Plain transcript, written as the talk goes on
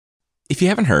If you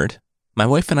haven't heard, my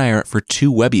wife and I are up for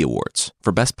 2 Webby Awards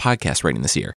for Best Podcast Rating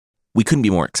this year. We couldn't be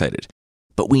more excited.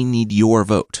 But we need your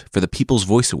vote for the People's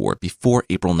Voice Award before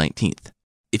April 19th.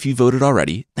 If you voted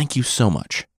already, thank you so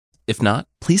much. If not,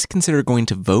 please consider going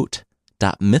to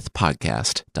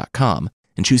vote.mythpodcast.com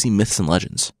and choosing Myths and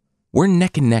Legends. We're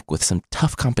neck and neck with some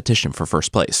tough competition for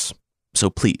first place. So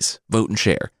please, vote and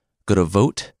share. Go to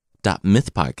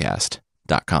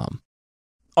vote.mythpodcast.com.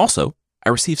 Also, I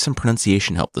received some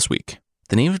pronunciation help this week.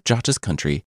 The name of Jata's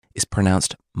country is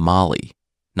pronounced Mali,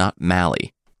 not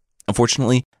Mali.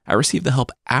 Unfortunately, I received the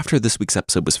help after this week's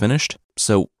episode was finished,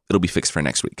 so it'll be fixed for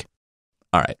next week.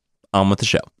 All right, on with the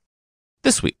show.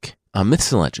 This week, on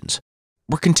Myths and Legends,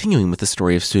 we're continuing with the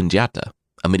story of Sundiata,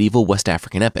 a medieval West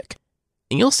African epic.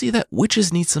 And you'll see that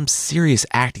witches need some serious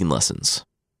acting lessons.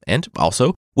 And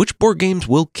also, which board games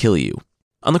will kill you.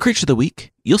 On the Creature of the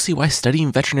Week, you'll see why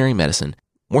studying veterinary medicine,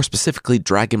 more specifically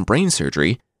dragon brain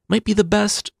surgery, might be the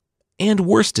best and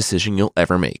worst decision you'll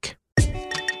ever make.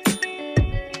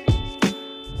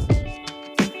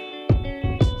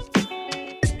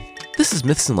 This is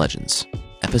Myths and Legends,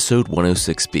 episode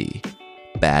 106B,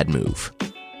 Bad Move.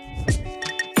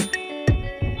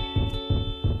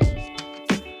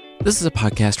 This is a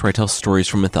podcast where I tell stories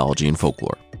from mythology and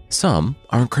folklore. Some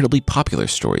are incredibly popular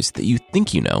stories that you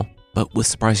think you know, but with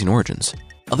surprising origins.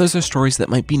 Others are stories that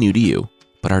might be new to you,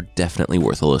 but are definitely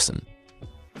worth a listen.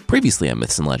 Previously on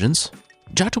Myths and Legends,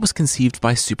 Jata was conceived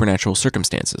by supernatural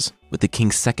circumstances with the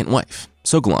king's second wife,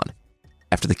 Sogalan.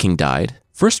 After the king died,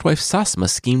 first wife Sasma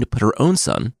schemed to put her own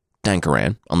son,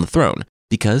 Dankaran, on the throne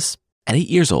because, at 8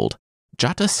 years old,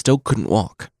 Jata still couldn't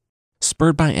walk.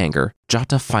 Spurred by anger,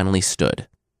 Jata finally stood,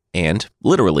 and,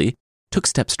 literally, took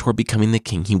steps toward becoming the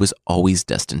king he was always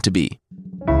destined to be.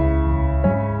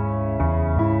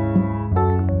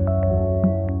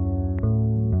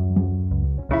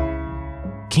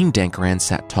 King Dankaran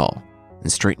sat tall and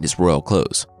straightened his royal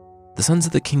clothes. The sons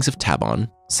of the kings of Tabon,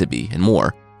 Sibi, and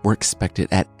more were expected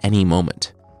at any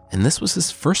moment, and this was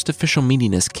his first official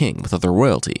meeting as king with other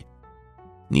royalty.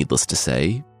 Needless to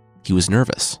say, he was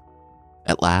nervous.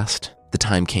 At last, the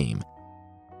time came.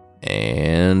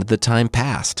 And the time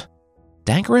passed.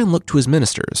 Dankaran looked to his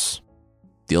ministers.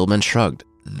 The old men shrugged.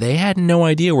 They had no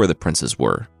idea where the princes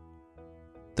were.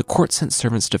 The court sent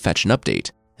servants to fetch an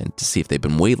update and to see if they'd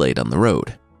been waylaid on the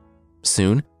road.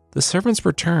 Soon, the servants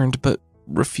returned but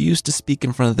refused to speak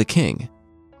in front of the king,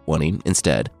 wanting,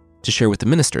 instead, to share with the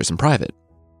ministers in private.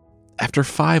 After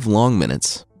 5 long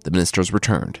minutes, the ministers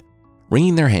returned,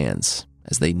 wringing their hands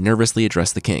as they nervously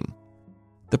addressed the king.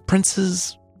 The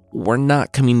princes were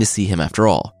not coming to see him after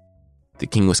all. The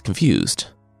king was confused.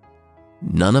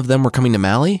 None of them were coming to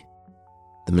Mali?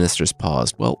 The ministers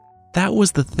paused. Well, that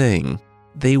was the thing.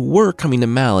 They were coming to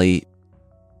Mali.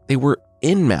 They were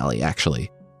in Mali, actually.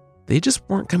 They just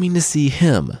weren't coming to see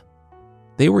him.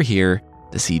 They were here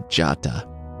to see Jata.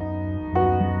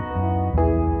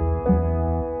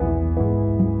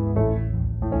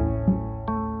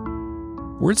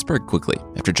 Word spread quickly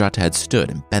after Jata had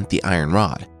stood and bent the iron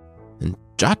rod. And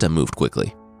Jata moved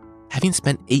quickly. Having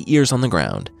spent 8 years on the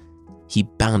ground, he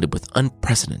bounded with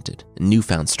unprecedented and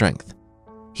newfound strength.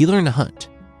 He learned to hunt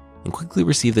and quickly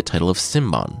received the title of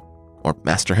Simban, or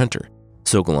Master Hunter.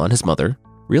 Sogalan, his mother,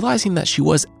 realizing that she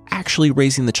was actually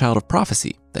raising the child of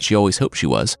prophecy that she always hoped she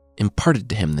was, imparted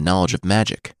to him the knowledge of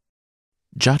magic.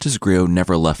 Jata's griot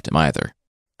never left him either,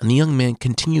 and the young man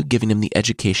continued giving him the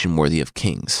education worthy of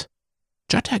kings.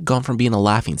 Jata had gone from being a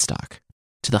laughingstock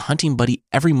to the hunting buddy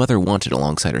every mother wanted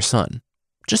alongside her son,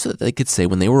 just so that they could say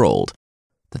when they were old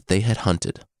that they had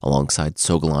hunted alongside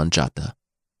Sogalan Jata.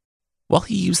 While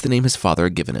he used the name his father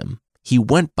had given him, he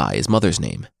went by his mother's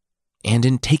name, and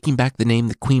in taking back the name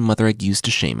the queen mother had used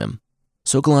to shame him,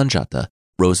 Sogalan Jata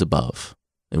rose above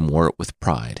and wore it with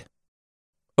pride.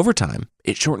 Over time,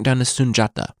 it shortened down to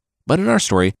Sunjata, but in our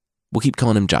story, we'll keep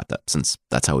calling him Jata since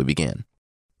that's how we began.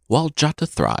 While Jata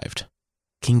thrived,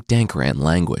 King Dankaran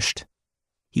languished.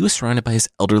 He was surrounded by his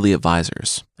elderly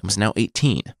advisors and was now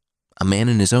 18, a man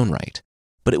in his own right,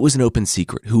 but it was an open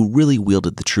secret who really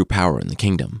wielded the true power in the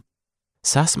kingdom.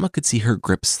 Sasma could see her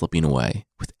grip slipping away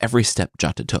with every step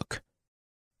Jata took.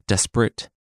 Desperate,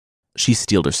 she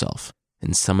steeled herself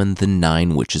and summoned the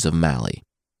 9 witches of Mali.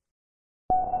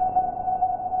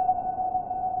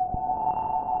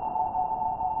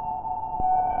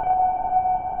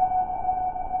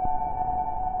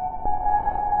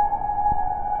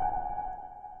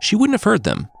 She wouldn't have heard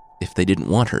them if they didn't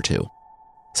want her to.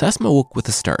 Sasma woke with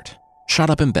a start,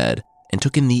 shot up in bed, and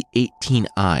took in the 18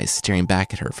 eyes staring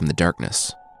back at her from the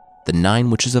darkness. The 9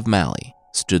 witches of Mali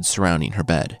stood surrounding her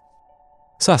bed.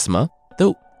 Sasma,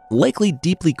 though likely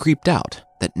deeply creeped out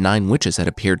that 9 witches had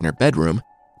appeared in her bedroom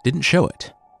didn't show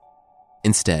it.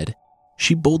 Instead,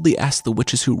 she boldly asked the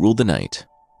witches who ruled the night,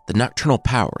 the nocturnal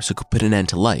powers who could put an end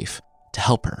to life, to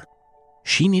help her.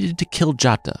 She needed to kill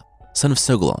Jata, son of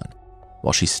Sogolan,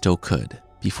 while she still could,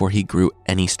 before he grew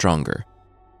any stronger.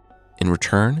 In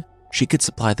return, she could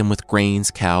supply them with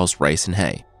grains, cows, rice, and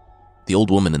hay. The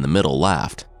old woman in the middle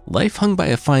laughed. Life hung by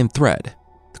a fine thread.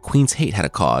 The queen's hate had a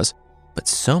cause, but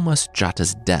so must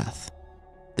Jata's death.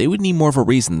 They would need more of a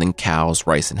reason than cows,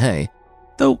 rice, and hay,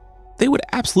 though they would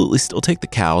absolutely still take the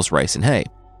cows, rice, and hay.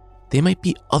 They might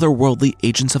be otherworldly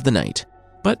agents of the night,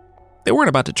 but they weren't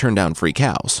about to turn down free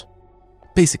cows.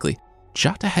 Basically,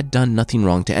 Jata had done nothing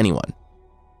wrong to anyone,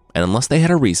 and unless they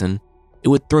had a reason, it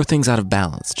would throw things out of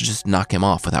balance to just knock him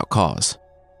off without cause.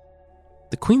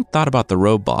 The queen thought about the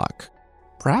roadblock,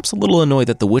 perhaps a little annoyed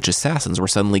that the witch assassins were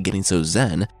suddenly getting so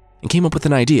zen, and came up with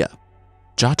an idea.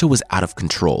 Jata was out of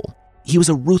control. He was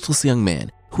a ruthless young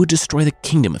man who would destroy the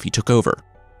kingdom if he took over.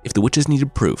 If the witches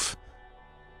needed proof,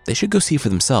 they should go see for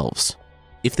themselves.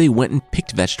 If they went and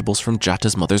picked vegetables from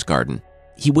Jata's mother's garden,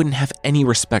 he wouldn't have any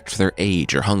respect for their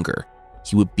age or hunger.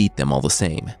 He would beat them all the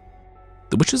same.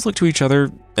 The witches looked to each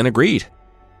other and agreed.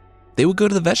 They would go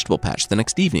to the vegetable patch the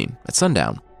next evening at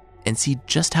sundown and see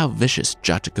just how vicious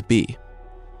Jata could be.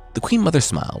 The queen mother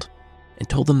smiled and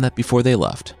told them that before they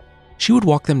left, she would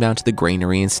walk them down to the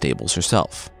granary and stables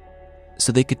herself,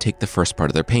 so they could take the first part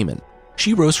of their payment.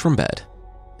 She rose from bed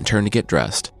and turned to get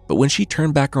dressed, but when she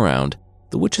turned back around,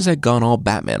 the witches had gone all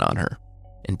Batman on her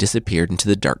and disappeared into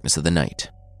the darkness of the night.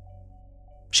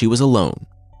 She was alone,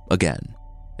 again,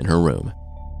 in her room.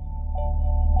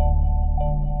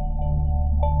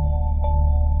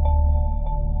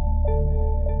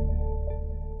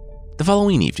 The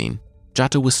following evening,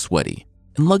 Jata was sweaty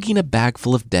and lugging a bag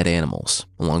full of dead animals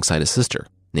alongside his sister,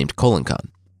 named Kolankan.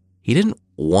 He didn't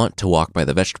want to walk by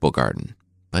the vegetable garden,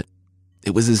 but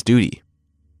it was his duty.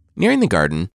 Nearing the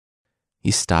garden, he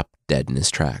stopped dead in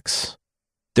his tracks.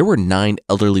 There were 9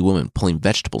 elderly women pulling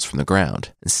vegetables from the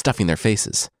ground and stuffing their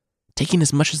faces, taking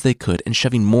as much as they could and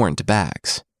shoving more into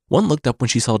bags. One looked up when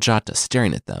she saw Jata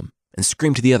staring at them and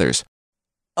screamed to the others,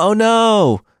 "Oh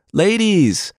no!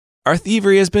 Ladies! Our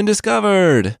thievery has been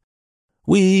discovered!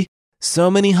 We,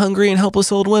 so many hungry and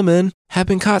helpless old women, have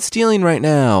been caught stealing right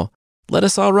now. Let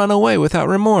us all run away without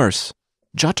remorse."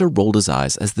 Jata rolled his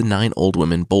eyes as the 9 old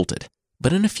women bolted,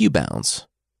 but in a few bounds,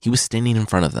 he was standing in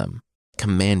front of them,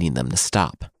 commanding them to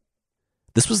stop.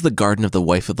 This was the garden of the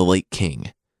wife of the late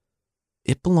king.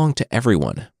 It belonged to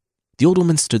everyone. The old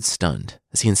woman stood stunned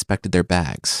as he inspected their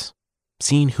bags,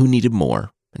 seeing who needed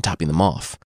more and topping them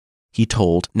off. He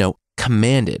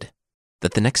commanded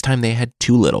that the next time they had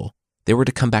too little, they were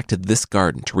to come back to this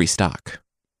garden to restock.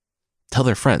 Tell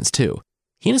their friends, too.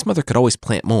 He and his mother could always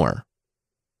plant more.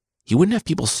 He wouldn't have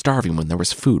people starving when there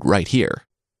was food right here.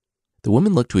 The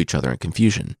women looked to each other in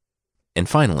confusion, and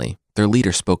finally, their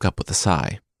leader spoke up with a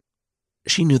sigh.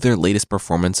 She knew their latest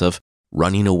performance of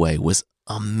running away was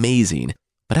amazing,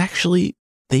 but actually,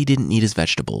 they didn't need his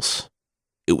vegetables.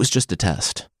 It was just a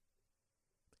test.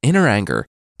 In her anger,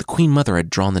 the Queen Mother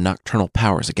had drawn the nocturnal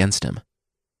powers against him.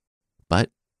 But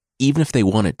even if they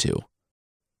wanted to,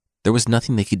 there was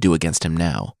nothing they could do against him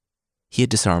now. He had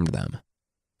disarmed them,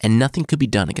 and nothing could be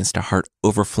done against a heart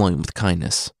overflowing with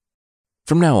kindness.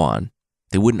 From now on,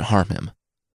 they wouldn't harm him.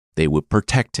 They would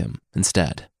protect him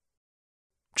instead.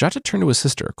 Jata turned to his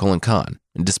sister, Kolankan,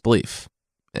 in disbelief,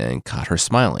 and caught her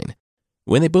smiling.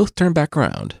 When they both turned back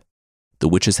around, the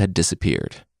witches had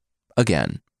disappeared,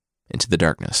 again, into the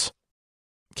darkness.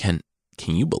 Can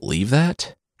you believe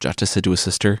that? Jata said to his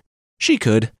sister. She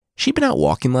could. She'd been out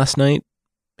walking last night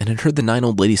and had heard the 9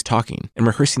 old ladies talking and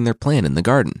rehearsing their plan in the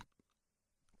garden.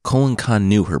 Kolankan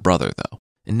knew her brother, though,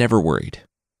 and never worried.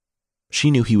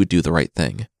 She knew he would do the right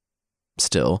thing.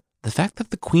 Still, the fact that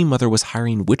the Queen Mother was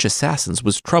hiring witch assassins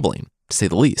was troubling, to say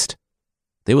the least.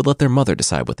 They would let their mother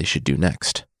decide what they should do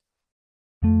next.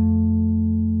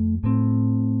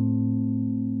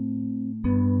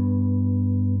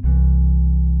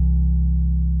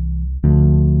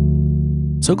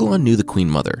 Sogolan knew the Queen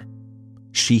Mother.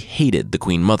 She hated the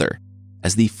Queen Mother.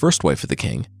 As the first wife of the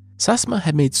king, Sasma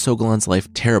had made Sogolan's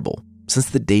life terrible since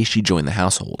the day she joined the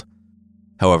household.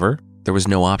 However, there was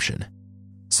no option.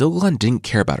 Sogolan didn't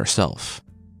care about herself.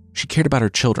 She cared about her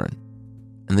children,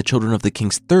 and the children of the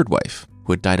king's third wife,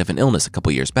 who had died of an illness a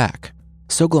couple years back.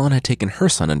 Sogolan had taken her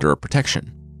son under her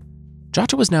protection.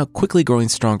 Jata was now quickly growing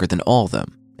stronger than all of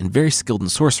them, and very skilled in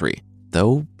sorcery,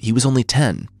 though he was only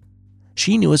 10.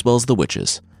 She knew as well as the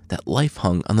witches that life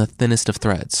hung on the thinnest of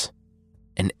threads,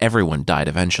 and everyone died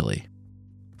eventually.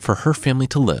 For her family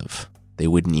to live, they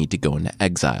would need to go into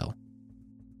exile.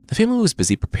 The family was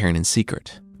busy preparing in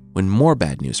secret when more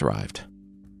bad news arrived.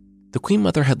 The Queen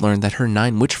Mother had learned that her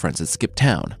 9 witch friends had skipped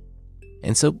town,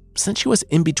 and so since she was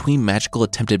in between magical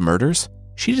attempted murders,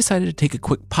 she decided to take a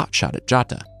quick pot shot at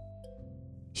Jata.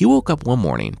 He woke up one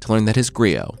morning to learn that his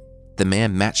griot, the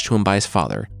man matched to him by his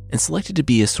father and selected to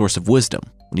be his source of wisdom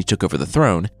when he took over the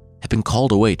throne, had been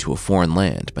called away to a foreign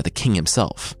land by the king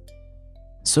himself.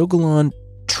 Sogalon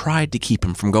tried to keep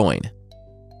him from going,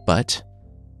 but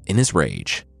in his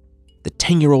rage, the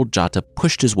 10-year-old Jata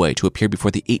pushed his way to appear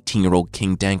before the 18-year-old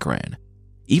King Dankaran.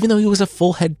 Even though he was a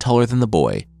full head taller than the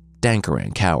boy,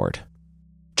 Dankaran cowered.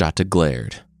 Jata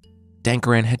glared.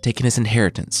 Dankaran had taken his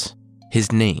inheritance,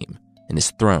 his name, and his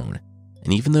throne,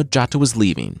 and even though Jata was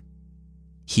leaving,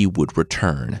 he would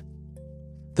return.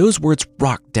 Those words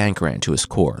rocked Dankaran to his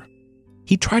core.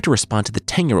 He tried to respond to the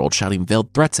 10-year-old shouting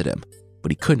veiled threats at him,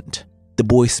 but he couldn't. The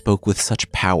boy spoke with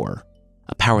such power,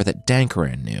 a power that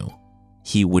Dankaran knew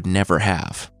he would never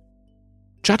have.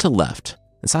 Jata left,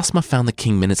 and Sasma found the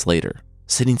king minutes later,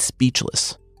 sitting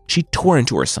speechless. She tore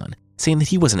into her son, saying that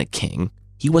he wasn't a king,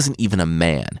 he wasn't even a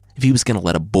man, if he was going to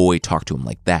let a boy talk to him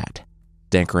like that.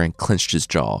 Dankaran clenched his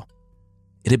jaw.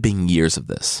 It had been years of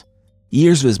this.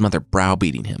 Years of his mother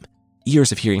browbeating him.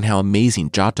 Years of hearing how amazing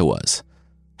Jata was.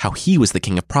 How he was the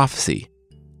king of prophecy.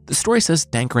 The story says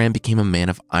Dankaran became a man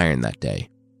of iron that day.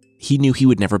 He knew he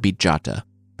would never be Jata,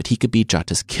 but he could be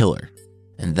Jata's killer,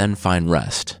 and then find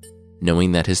rest,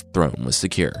 knowing that his throne was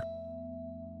secure.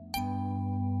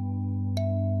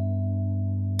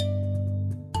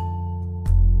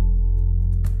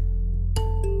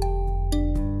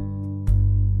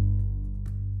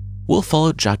 We'll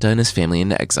follow Jata and his family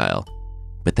into exile,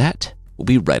 but that will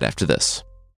be right after this.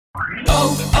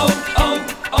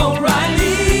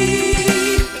 O'Reilly!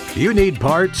 You need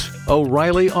parts?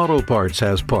 O'Reilly Auto Parts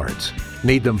has parts.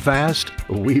 Need them fast?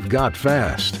 We've got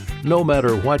fast. No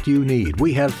matter what you need,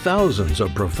 we have thousands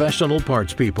of professional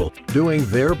parts people doing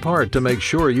their part to make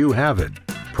sure you have it.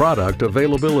 Product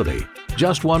availability.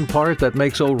 Just one part that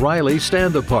makes O'Reilly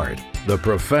stand apart. The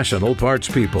professional parts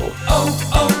people.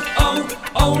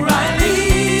 O'Reilly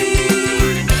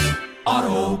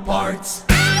Auto Parts.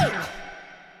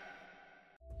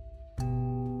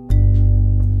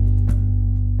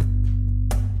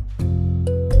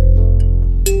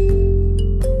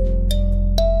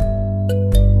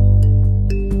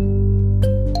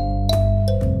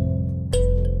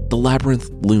 The labyrinth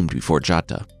loomed before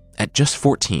Jata. At just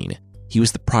 14, he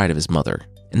was the pride of his mother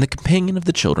and the companion of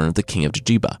the children of the king of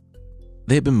Djiba.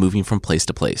 They had been moving from place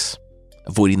to place,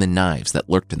 avoiding the knives that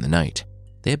lurked in the night.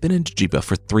 They had been in Djiba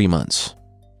for 3 months,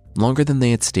 longer than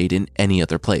they had stayed in any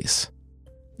other place.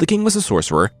 The king was a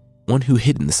sorcerer, one who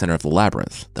hid in the center of the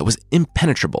labyrinth that was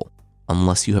impenetrable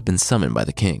unless you had been summoned by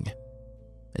the king.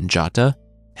 And Jata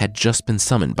had just been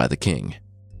summoned by the king.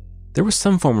 There was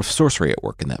some form of sorcery at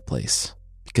work in that place,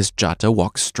 because Jata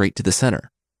walked straight to the center.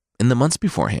 In the months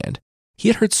beforehand, he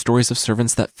had heard stories of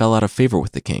servants that fell out of favor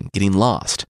with the king, getting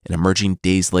lost and emerging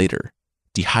days later,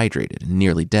 dehydrated and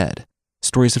nearly dead.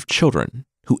 Stories of children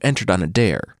who entered on a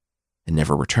dare and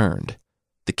never returned.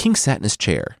 The king sat in his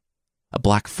chair, a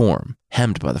black form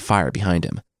hemmed by the fire behind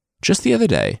him. Just the other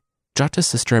day, Jata's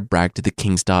sister had bragged to the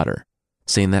king's daughter,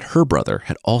 saying that her brother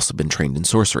had also been trained in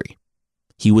sorcery.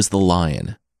 He was the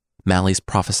lion, Mali's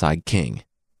prophesied king.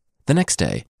 The next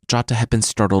day, Jata had been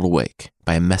startled awake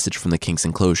by a message from the king's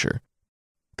enclosure.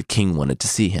 The king wanted to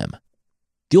see him.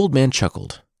 The old man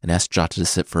chuckled and asked Jata to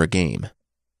sit for a game.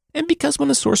 And because when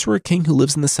a sorcerer king who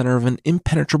lives in the center of an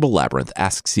impenetrable labyrinth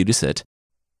asks you to sit,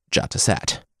 Jata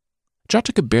sat.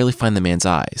 Jata could barely find the man's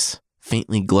eyes,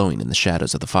 faintly glowing in the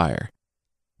shadows of the fire.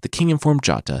 The king informed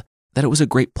Jata that it was a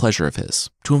great pleasure of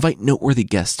his to invite noteworthy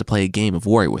guests to play a game of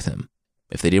warrior with him.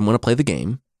 If they didn't want to play the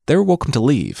game, they were welcome to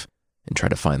leave and try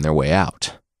to find their way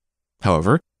out.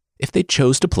 However, if they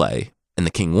chose to play and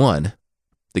the king won,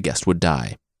 the guest would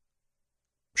die.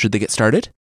 Should they get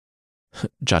started?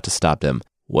 Jata stopped him.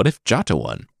 What if Jata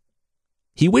won?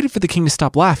 He waited for the king to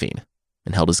stop laughing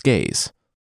and held his gaze.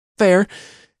 Fair.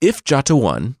 If Jata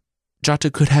won,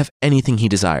 Jata could have anything he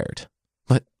desired.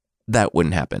 But that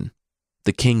wouldn't happen.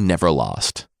 The king never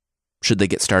lost. Should they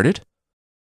get started?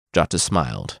 Jata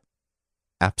smiled.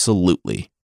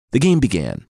 Absolutely. The game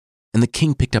began, and the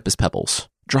king picked up his pebbles,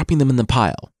 dropping them in the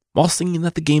pile, while singing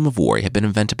that the game of war had been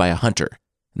invented by a hunter,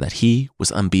 and that he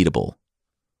was unbeatable.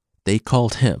 They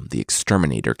called him the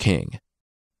Exterminator King.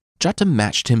 Jata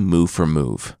matched him move for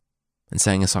move, and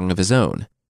sang a song of his own,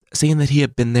 saying that he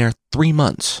had been there 3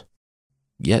 months.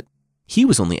 Yet, he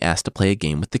was only asked to play a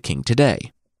game with the king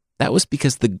today. That was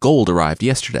because the gold arrived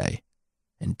yesterday,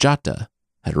 and Jata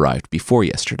had arrived before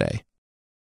yesterday.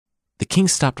 The king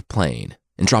stopped playing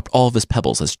and dropped all of his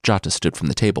pebbles as Jata stood from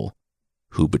the table.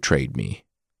 Who betrayed me?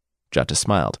 Jata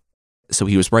smiled. So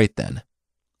he was right then.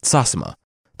 Sasima,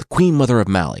 the queen mother of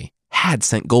Mali, had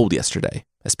sent gold yesterday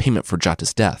as payment for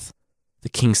Jata's death. The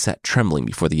king sat trembling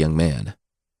before the young man.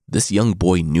 This young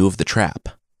boy knew of the trap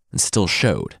and still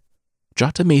showed.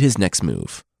 Jata made his next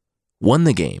move, won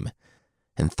the game,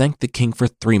 and thanked the king for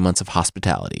 3 months of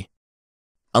hospitality.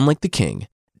 Unlike the king,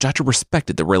 Jata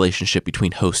respected the relationship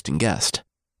between host and guest,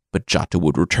 but Jata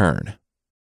would return.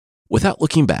 Without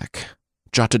looking back,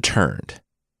 Jata turned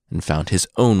and found his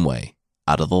own way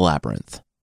out of the labyrinth.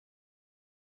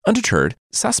 Undeterred,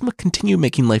 Sasima continued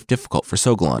making life difficult for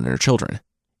Sogolon and her children,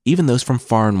 even those from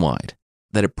far and wide,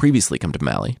 that had previously come to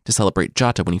Mali to celebrate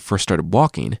Jata when he first started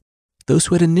walking. Those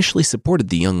who had initially supported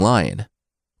the young lion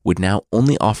would now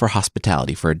only offer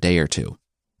hospitality for a day or two.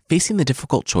 Facing the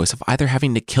difficult choice of either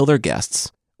having to kill their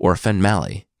guests or offend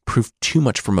Mali proved too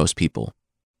much for most people.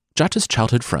 Jata's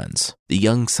childhood friends, the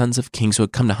young sons of kings who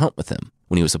had come to hunt with him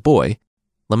when he was a boy,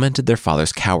 lamented their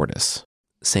father's cowardice,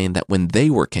 saying that when they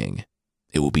were king,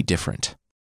 it would be different.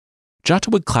 Jata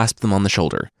would clasp them on the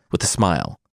shoulder with a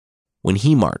smile. When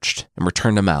he marched and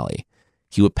returned to Mali,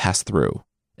 he would pass through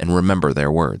and remember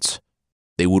their words.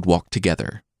 They would walk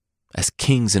together as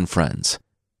kings and friends,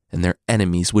 and their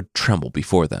enemies would tremble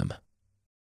before them.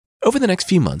 Over the next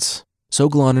few months,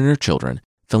 Sogolon and her children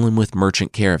fell in with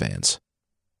merchant caravans.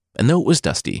 And though it was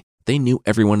dusty, they knew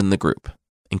everyone in the group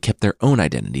and kept their own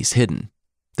identities hidden.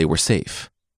 They were safe.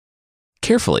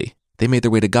 Carefully, they made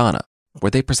their way to Ghana,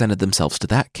 where they presented themselves to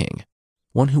that king,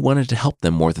 one who wanted to help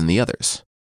them more than the others.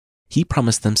 He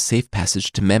promised them safe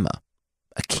passage to Mema,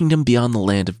 a kingdom beyond the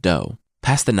land of Doe,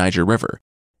 past the Niger River,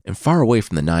 and far away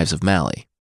from the knives of Mali.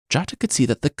 Jata could see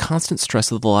that the constant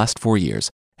stress of the last 4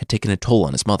 years had taken a toll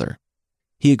on his mother.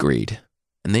 He agreed,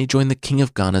 and they joined the king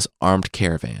of Ghana's armed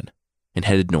caravan and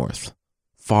headed north,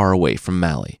 far away from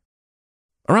Mali.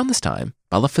 Around this time,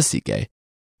 Bala Fasike,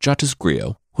 Jata's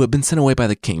griot, who had been sent away by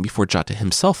the king before Jata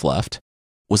himself left,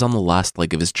 was on the last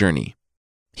leg of his journey.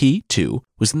 He, too,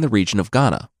 was in the region of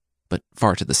Ghana, but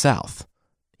far to the south.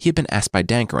 He had been asked by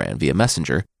Dankaran via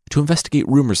messenger to investigate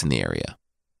rumors in the area.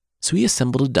 So he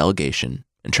assembled a delegation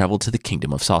and traveled to the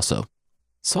kingdom of Sasso.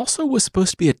 Sasso was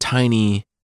supposed to be a tiny,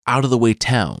 out-of-the-way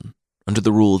town under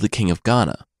the rule of the king of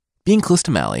Ghana. Being close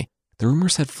to Mali, the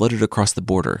rumors had floated across the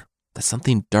border that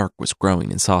something dark was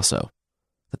growing in Sasso,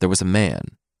 that there was a man,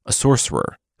 a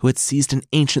sorcerer, who had seized an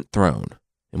ancient throne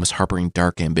and was harboring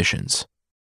dark ambitions.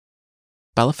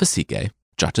 Bala Fasike,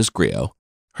 Jata's griot,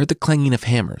 heard the clanging of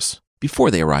hammers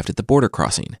before they arrived at the border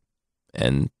crossing,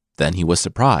 and then he was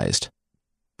surprised.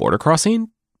 Border crossing?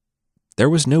 There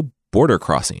was no border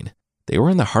crossing. They were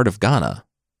in the heart of Ghana.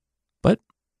 But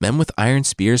men with iron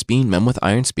spears being men with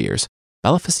iron spears,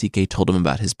 Bala Fasike told him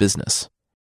about his business,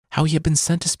 how he had been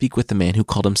sent to speak with the man who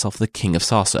called himself the king of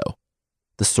Sasso,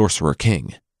 the sorcerer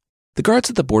king. The guards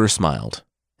at the border smiled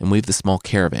and waved the small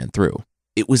caravan through.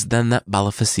 It was then that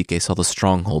Bala Fasike saw the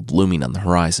stronghold looming on the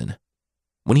horizon.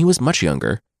 When he was much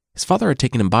younger, his father had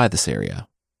taken him by this area.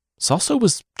 Sasso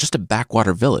was just a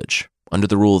backwater village under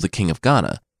the rule of the king of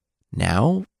Ghana.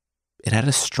 Now, it had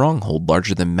a stronghold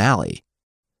larger than Mali.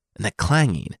 And that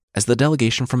clanging, as the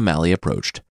delegation from Mali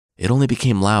approached, it only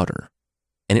became louder,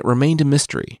 and it remained a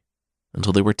mystery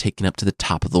until they were taken up to the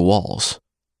top of the walls.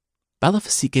 Bala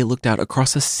Fasike looked out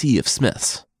across a sea of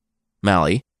smiths.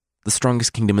 Mali, the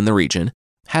strongest kingdom in the region,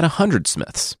 had 100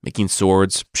 smiths, making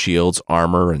swords, shields,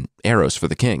 armor, and arrows for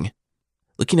the king.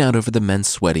 Looking out over the men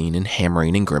sweating and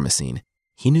hammering and grimacing,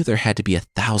 he knew there had to be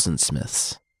 1,000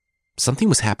 smiths. Something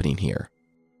was happening here.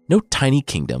 No tiny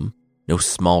kingdom, no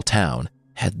small town,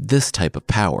 had this type of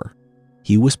power.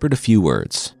 He whispered a few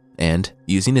words, and,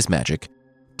 using his magic,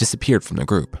 disappeared from the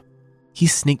group. He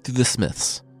snaked through the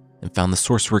smiths and found the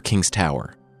Sorcerer King's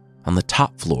tower. On the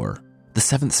top floor, the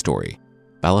 7th story,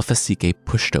 Bala Fasike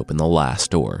pushed open the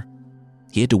last door.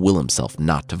 He had to will himself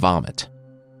not to vomit.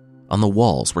 On the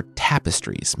walls were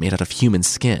tapestries made out of human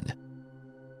skin.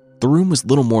 The room was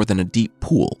little more than a deep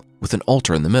pool with an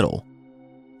altar in the middle.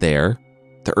 There,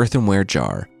 the earthenware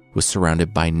jar was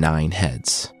surrounded by 9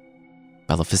 heads.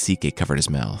 Bala Fasike covered his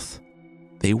mouth.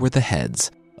 They were the heads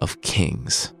of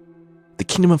kings. The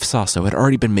kingdom of Sasso had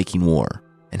already been making war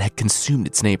and had consumed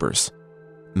its neighbors.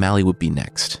 Mali would be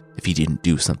next if he didn't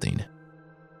do something.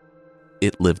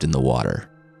 It lived in the water,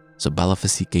 so Bala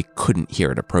Fasike couldn't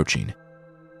hear it approaching.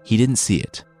 He didn't see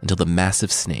it until the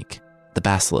massive snake, the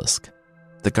basilisk,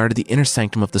 that guarded the inner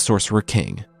sanctum of the Sorcerer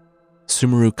King,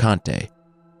 Sumeru Kante,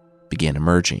 began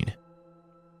emerging.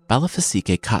 Bala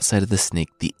Fasike caught sight of the snake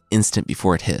the instant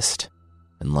before it hissed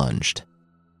and lunged.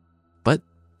 But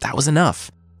that was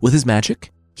enough. With his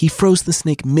magic, He froze the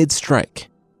snake mid-strike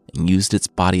and used its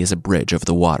body as a bridge over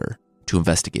the water to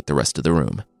investigate the rest of the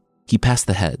room. He passed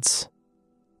the heads.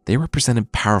 They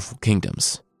represented powerful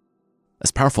kingdoms.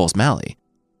 As powerful as Mali,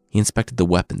 he inspected the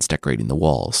weapons decorating the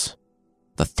walls.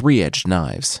 The three-edged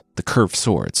knives, the curved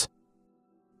swords.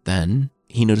 Then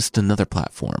he noticed another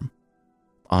platform.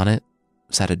 On it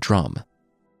sat a drum.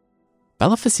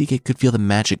 Balafasike could feel the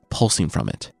magic pulsing from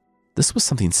it. This was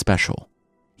something special.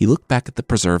 He looked back at the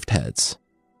preserved heads.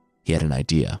 He had an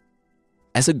idea.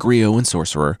 As a griot and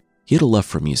sorcerer, he had a love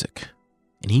for music,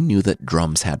 and he knew that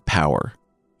drums had power.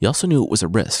 He also knew it was a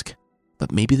risk,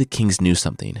 but maybe the kings knew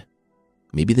something.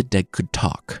 Maybe the dead could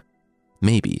talk.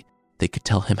 Maybe they could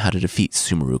tell him how to defeat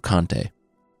Sumeru Kante.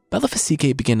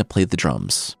 Balafasike began to play the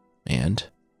drums, and,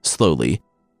 slowly,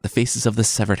 the faces of the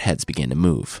severed heads began to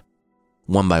move.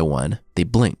 One by one, they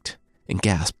blinked and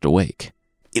gasped awake.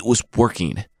 It was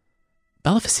working.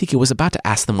 Balafasike was about to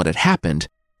ask them what had happened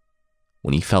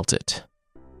when he felt it.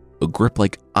 A grip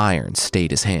like iron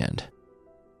stayed his hand.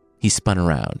 He spun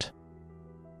around,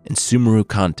 and Sumeru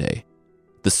Kante,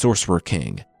 the Sorcerer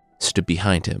King, stood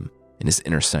behind him in his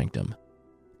inner sanctum.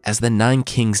 As the 9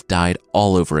 kings died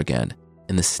all over again,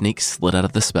 and the snake slid out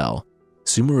of the spell,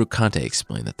 Sumeru Kante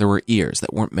explained that there were ears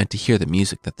that weren't meant to hear the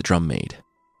music that the drum made,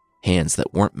 hands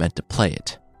that weren't meant to play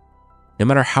it. No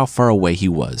matter how far away he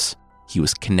was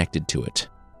connected to it.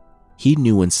 He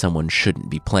knew when someone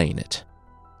shouldn't be playing it.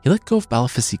 He let go of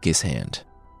Balafasike's hand,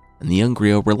 and the young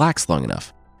griot relaxed long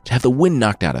enough to have the wind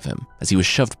knocked out of him as he was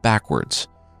shoved backwards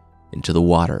into the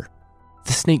water.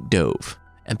 The snake dove,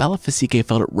 and Balafasike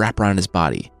felt it wrap around his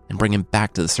body and bring him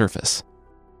back to the surface.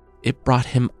 It brought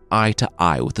him eye to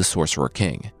eye with the Sorcerer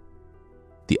King,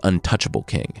 the Untouchable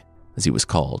King, as he was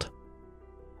called.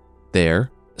 There,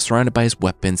 surrounded by his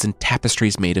weapons and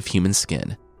tapestries made of human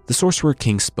skin, the Sorcerer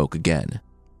King spoke again.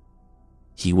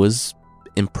 He was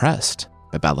impressed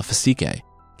by Balafasike.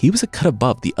 He was a cut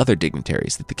above the other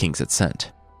dignitaries that the kings had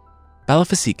sent.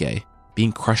 Balafasike,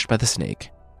 being crushed by the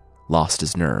snake, lost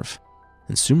his nerve,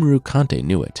 and Sumeru Kante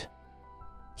knew it.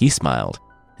 He smiled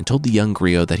and told the young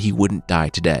griot that he wouldn't die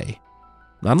today,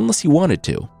 not unless he wanted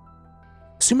to.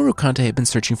 Sumeru Kante had been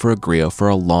searching for a griot for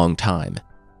a long time,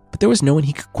 but there was no one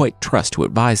he could quite trust to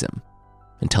advise him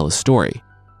and tell his story.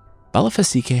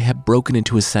 Balafasike had broken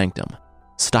into his sanctum,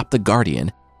 stopped the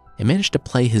guardian, and managed to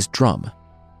play his drum.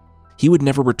 He would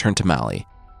never return to Mali,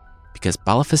 because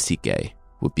Balafasike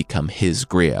would become his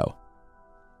griot.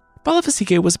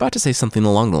 Balafasike was about to say something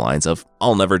along the lines of,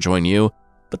 "I'll never join you,"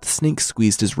 but the snake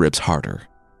squeezed his ribs harder,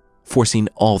 forcing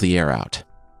all the air out.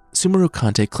 Sumeru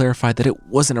Kante clarified that it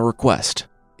wasn't a request,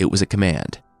 it was a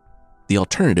command. The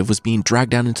alternative was being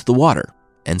dragged down into the water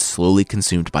and slowly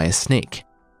consumed by a snake,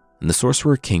 and the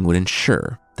Sorcerer King would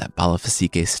ensure that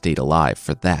Balafasike stayed alive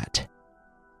for that.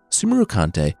 Sumeru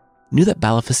Kante knew that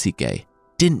Balafasike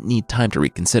didn't need time to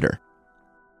reconsider.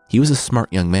 He was a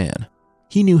smart young man.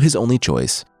 He knew his only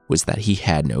choice was that he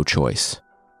had no choice.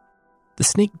 The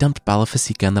snake dumped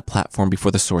Balafasike on the platform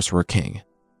before the Sorcerer King,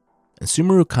 and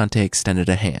Sumeru Kante extended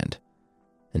a hand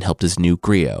and helped his new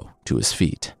griot to his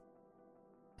feet.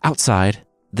 Outside,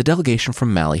 the delegation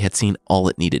from Mali had seen all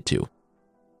it needed to,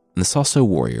 and the Sasso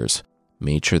warriors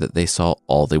made sure that they saw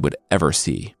all they would ever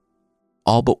see.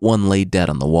 All but one lay dead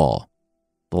on the wall,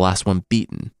 the last one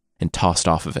beaten and tossed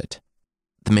off of it.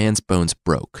 The man's bones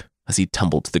broke as he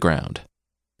tumbled to the ground.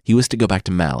 He was to go back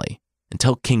to Mali and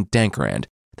tell King Dankarand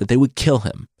that they would kill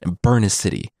him and burn his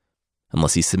city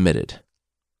unless he submitted.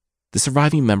 The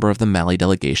surviving member of the Mali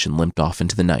delegation limped off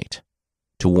into the night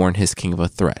to warn his king of a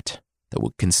threat that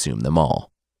would consume them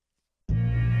all.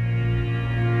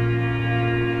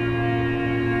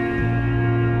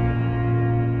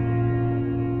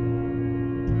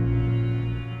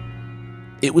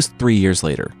 It was 3 years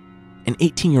later. An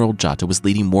 18-year-old Jata was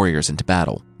leading warriors into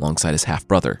battle alongside his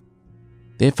half-brother.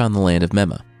 They had found the land of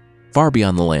Mema, far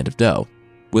beyond the land of Do,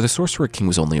 where the Sorcerer King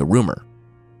was only a rumor,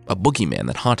 a boogeyman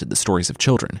that haunted the stories of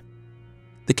children.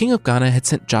 The King of Ghana had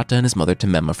sent Jata and his mother to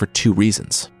Mema for 2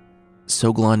 reasons.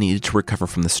 Sogolon needed to recover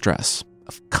from the stress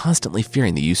of constantly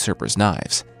fearing the usurper's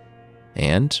knives,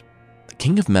 and the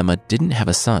King of Mema didn't have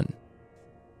a son.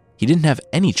 He didn't have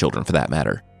any children for that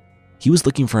matter. He was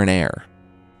looking for an heir.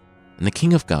 And the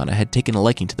King of Ghana had taken a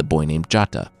liking to the boy named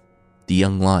Jata, the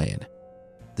young lion,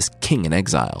 this king in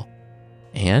exile.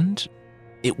 And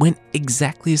it went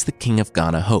exactly as the King of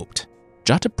Ghana hoped.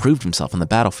 Jata proved himself on the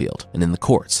battlefield and in the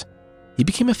courts. He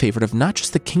became a favorite of not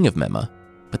just the King of Mema,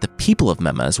 but the people of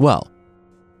Mema as well.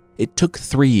 It took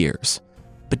 3 years,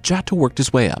 but Jata worked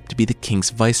his way up to be the king's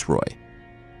viceroy,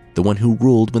 the one who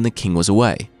ruled when the king was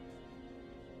away.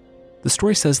 The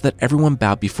story says that everyone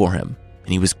bowed before him,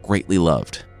 and he was greatly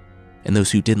loved and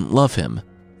those who didn't love him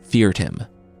feared him,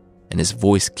 and his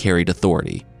voice carried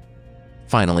authority.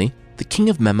 Finally, the king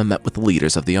of Mema met with the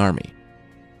leaders of the army,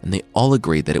 and they all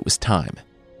agreed that it was time.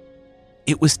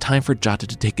 It was time for Jata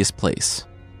to take his place,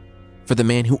 for the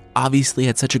man who obviously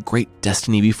had such a great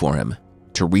destiny before him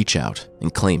to reach out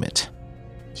and claim it.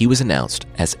 He was announced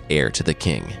as heir to the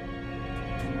king.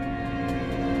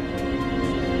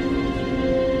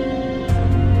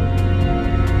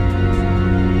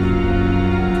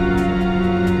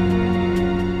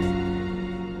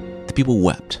 The people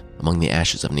wept among the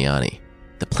ashes of Niani,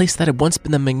 the place that had once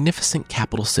been the magnificent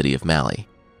capital city of Mali.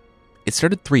 It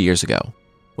started 3 years ago,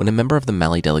 when a member of the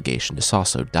Mali delegation to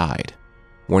Soso died,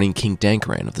 warning King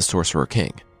Dankaran of the Sorcerer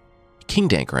King. King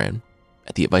Dankaran,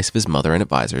 at the advice of his mother and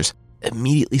advisors,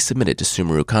 immediately submitted to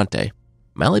Sumeru Kante.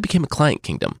 Mali became a client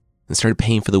kingdom and started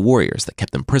paying for the warriors that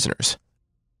kept them prisoners.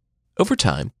 Over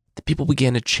time, the people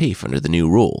began to chafe under the new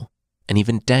rule, and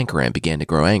even Dankaran began to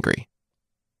grow angry.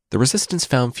 The resistance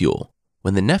found fuel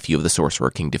when the nephew of the Sorcerer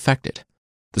King defected.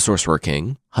 The Sorcerer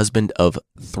King, husband of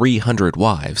 300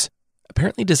 wives,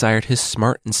 apparently desired his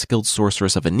smart and skilled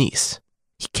sorceress of a niece.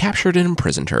 He captured and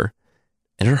imprisoned her,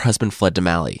 and her husband fled to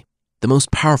Mali, the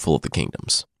most powerful of the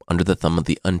kingdoms, under the thumb of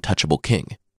the untouchable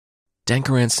king.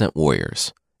 Dankaran sent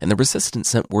warriors, and the resistance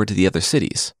sent word to the other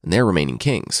cities and their remaining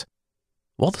kings.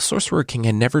 While the Sorcerer King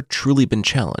had never truly been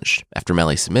challenged after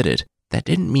Mali submitted, that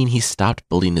didn't mean he stopped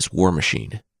building his war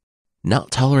machine.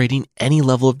 Not tolerating any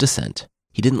level of dissent,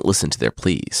 he didn't listen to their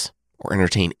pleas or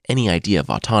entertain any idea of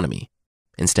autonomy.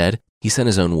 Instead, he sent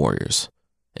his own warriors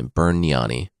and burned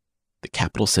Niani, the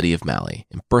capital city of Mali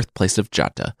and birthplace of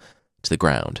Jata, to the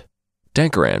ground.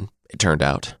 Dankaran, it turned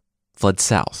out, fled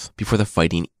south before the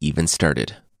fighting even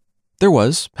started. There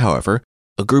was, however,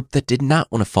 a group that did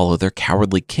not want to follow their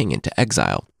cowardly king into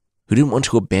exile, who didn't want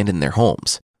to abandon their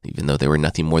homes, even though they were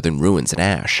nothing more than ruins and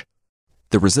ash.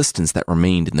 The resistance that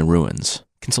remained in the ruins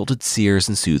consulted seers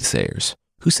and soothsayers,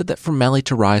 who said that for Mali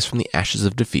to rise from the ashes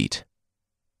of defeat,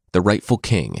 the rightful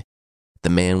king, the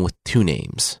man with 2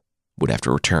 names, would have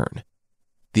to return.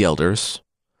 The elders,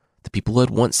 the people who had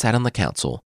once sat on the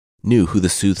council, knew who the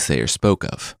soothsayers spoke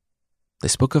of. They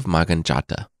spoke of Magan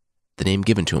Jata, the name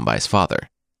given to him by his father,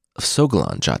 of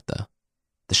Sogalan Jata,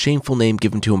 the shameful name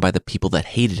given to him by the people that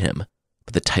hated him,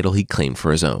 but the title he claimed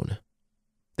for his own.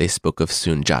 They spoke of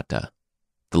Sun Jata,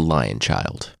 the lion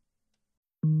child.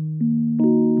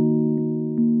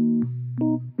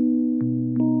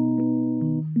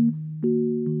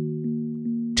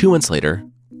 Two months later,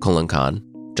 Kolan Khan,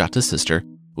 Jata's sister,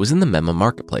 was in the Mema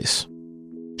marketplace.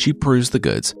 She perused the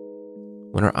goods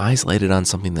when her eyes lighted on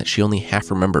something that she only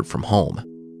half remembered from home: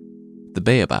 the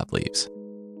baobab leaves.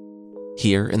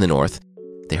 Here in the north,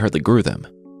 they hardly grew them,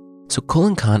 so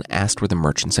Kolan Khan asked where the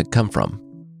merchants had come from,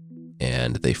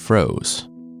 and they froze.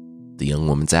 The young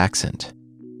woman's accent.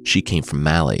 She came from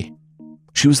Mali.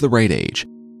 She was the right age,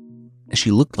 and she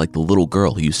looked like the little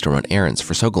girl who used to run errands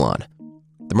for Sogalan.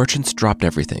 The merchants dropped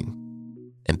everything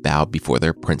and bowed before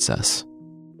their princess.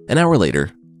 An hour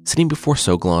later, sitting before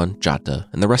Sogalan,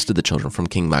 Jata, and the rest of the children from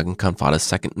King Magan Khanfata's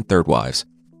second and third wives,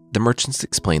 the merchants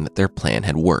explained that their plan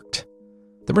had worked.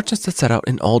 The merchants had set out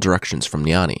in all directions from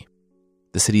Niani,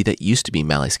 the city that used to be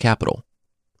Mali's capital.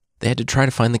 They had to try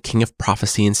to find the king of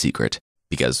prophecy in secret,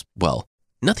 because, well,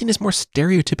 nothing is more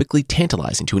stereotypically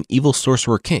tantalizing to an evil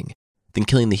sorcerer king than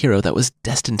killing the hero that was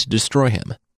destined to destroy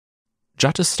him.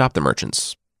 Jata stopped the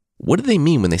merchants. What did they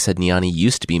mean when they said Niani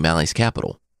used to be Mali's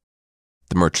capital?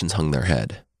 The merchants hung their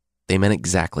head. They meant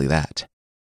exactly that.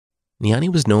 Niani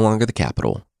was no longer the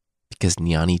capital because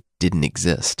Niani didn't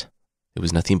exist. It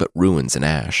was nothing but ruins and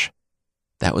ash.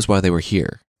 That was why they were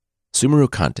here. Sumeru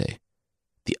Kante,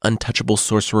 the untouchable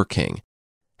sorcerer king,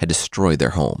 had destroyed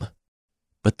their home.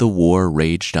 But the war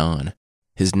raged on.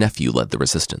 His nephew led the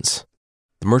resistance.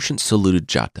 The merchants saluted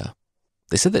Jata.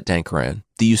 They said that Dankaran,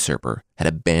 the usurper, had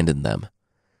abandoned them.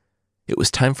 It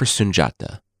was time for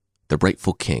Sunjata, the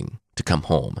rightful king, to come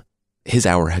home. His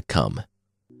hour had come.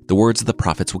 The words of the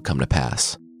prophets would come to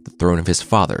pass. The throne of his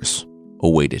fathers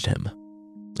awaited him.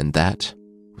 And that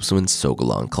was when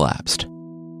Sogalan collapsed.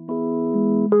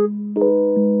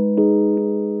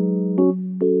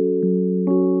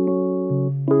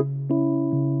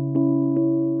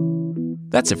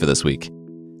 That's it for this week.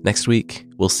 Next week,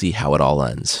 we'll see how it all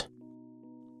ends.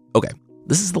 Okay,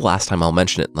 this is the last time I'll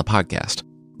mention it in the podcast.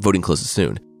 Voting closes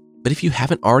soon. But if you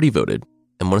haven't already voted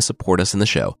and want to support us in the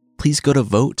show, please go to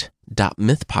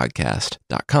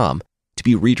vote.mythpodcast.com to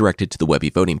be redirected to the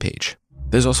Webby voting page.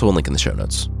 There's also a link in the show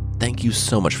notes. Thank you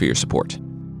so much for your support.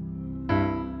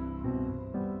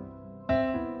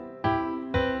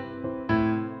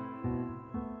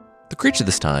 The creature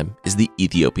this time is the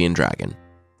Ethiopian dragon,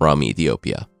 from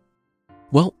Ethiopia.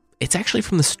 Well, it's actually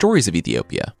from the stories of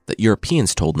Ethiopia that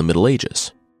Europeans told in the Middle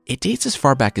Ages. It dates as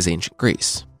far back as ancient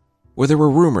Greece, where there were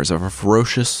rumors of a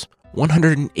ferocious,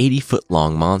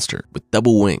 180-foot-long monster with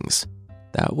double wings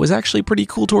that was actually pretty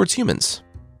cool towards humans.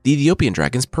 The Ethiopian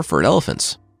dragons preferred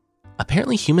elephants.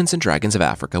 Apparently, humans and dragons of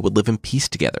Africa would live in peace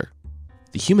together.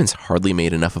 The humans hardly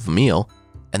made enough of a meal,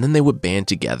 and then they would band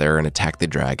together and attack the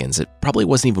dragons. It probably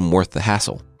wasn't even worth the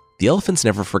hassle. The elephants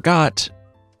never forgot,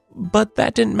 but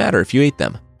that didn't matter if you ate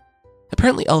them.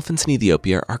 Apparently, elephants in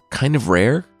Ethiopia are kind of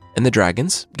rare, and the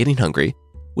dragons, getting hungry,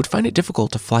 would find it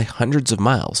difficult to fly hundreds of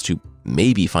miles to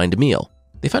maybe find a meal.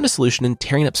 They found a solution in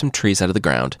tearing up some trees out of the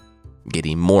ground,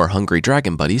 getting more hungry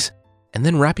dragon buddies, and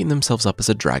then wrapping themselves up as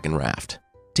a dragon raft,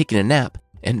 taking a nap,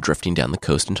 and drifting down the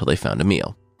coast until they found a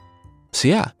meal. So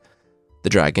yeah, the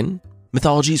dragon,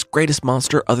 mythology's greatest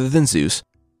monster other than Zeus,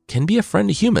 can be a friend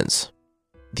to humans.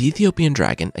 The Ethiopian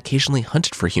dragon occasionally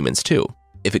hunted for humans too.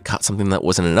 If it caught something that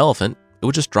wasn't an elephant, it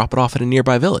would just drop it off at a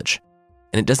nearby village.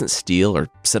 And it doesn't steal or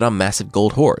sit on massive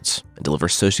gold hoards and deliver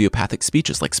sociopathic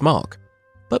speeches like Smog.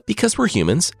 But because we're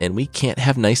humans and we can't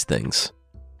have nice things,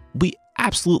 we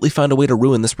absolutely found a way to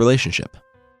ruin this relationship.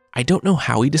 I don't know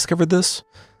how he discovered this,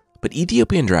 but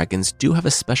Ethiopian dragons do have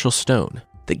a special stone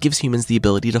that gives humans the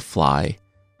ability to fly,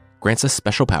 grants us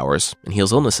special powers, and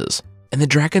heals illnesses. And the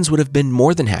dragons would have been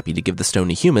more than happy to give the stone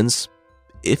to humans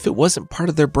if it wasn't part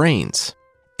of their brains.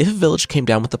 If a village came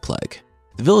down with the plague,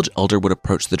 the village elder would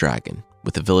approach the dragon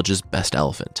with the village's best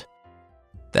elephant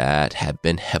that had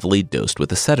been heavily dosed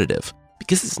with a sedative,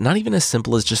 because it's not even as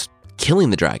simple as just killing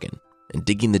the dragon and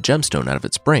digging the gemstone out of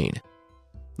its brain.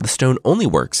 The stone only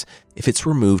works if it's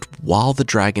removed while the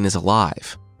dragon is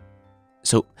alive.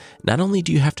 So not only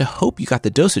do you have to hope you got the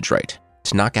dosage right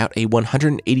to knock out a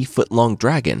 180-foot-long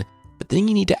dragon, but then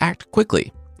you need to act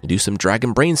quickly and do some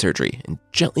dragon brain surgery and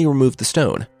gently remove the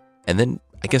stone. And then,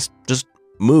 I guess, just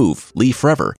leave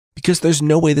forever, because there's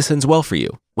no way this ends well for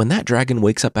you when that dragon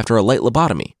wakes up after a light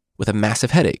lobotomy with a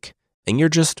massive headache, and you're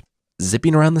just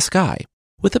zipping around the sky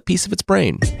with a piece of its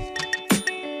brain.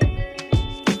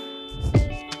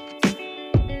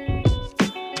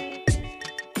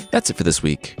 That's it for this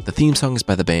week. The theme song is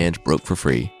by the band Broke for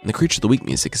Free, and the Creature of the Week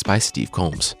music is by Steve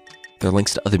Combs. There are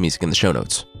links to other music in the show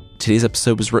notes. Today's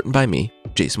episode was written by me,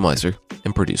 Jason Weiser,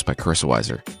 and produced by Carissa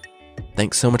Weiser.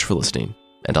 Thanks so much for listening,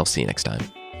 and I'll see you next time.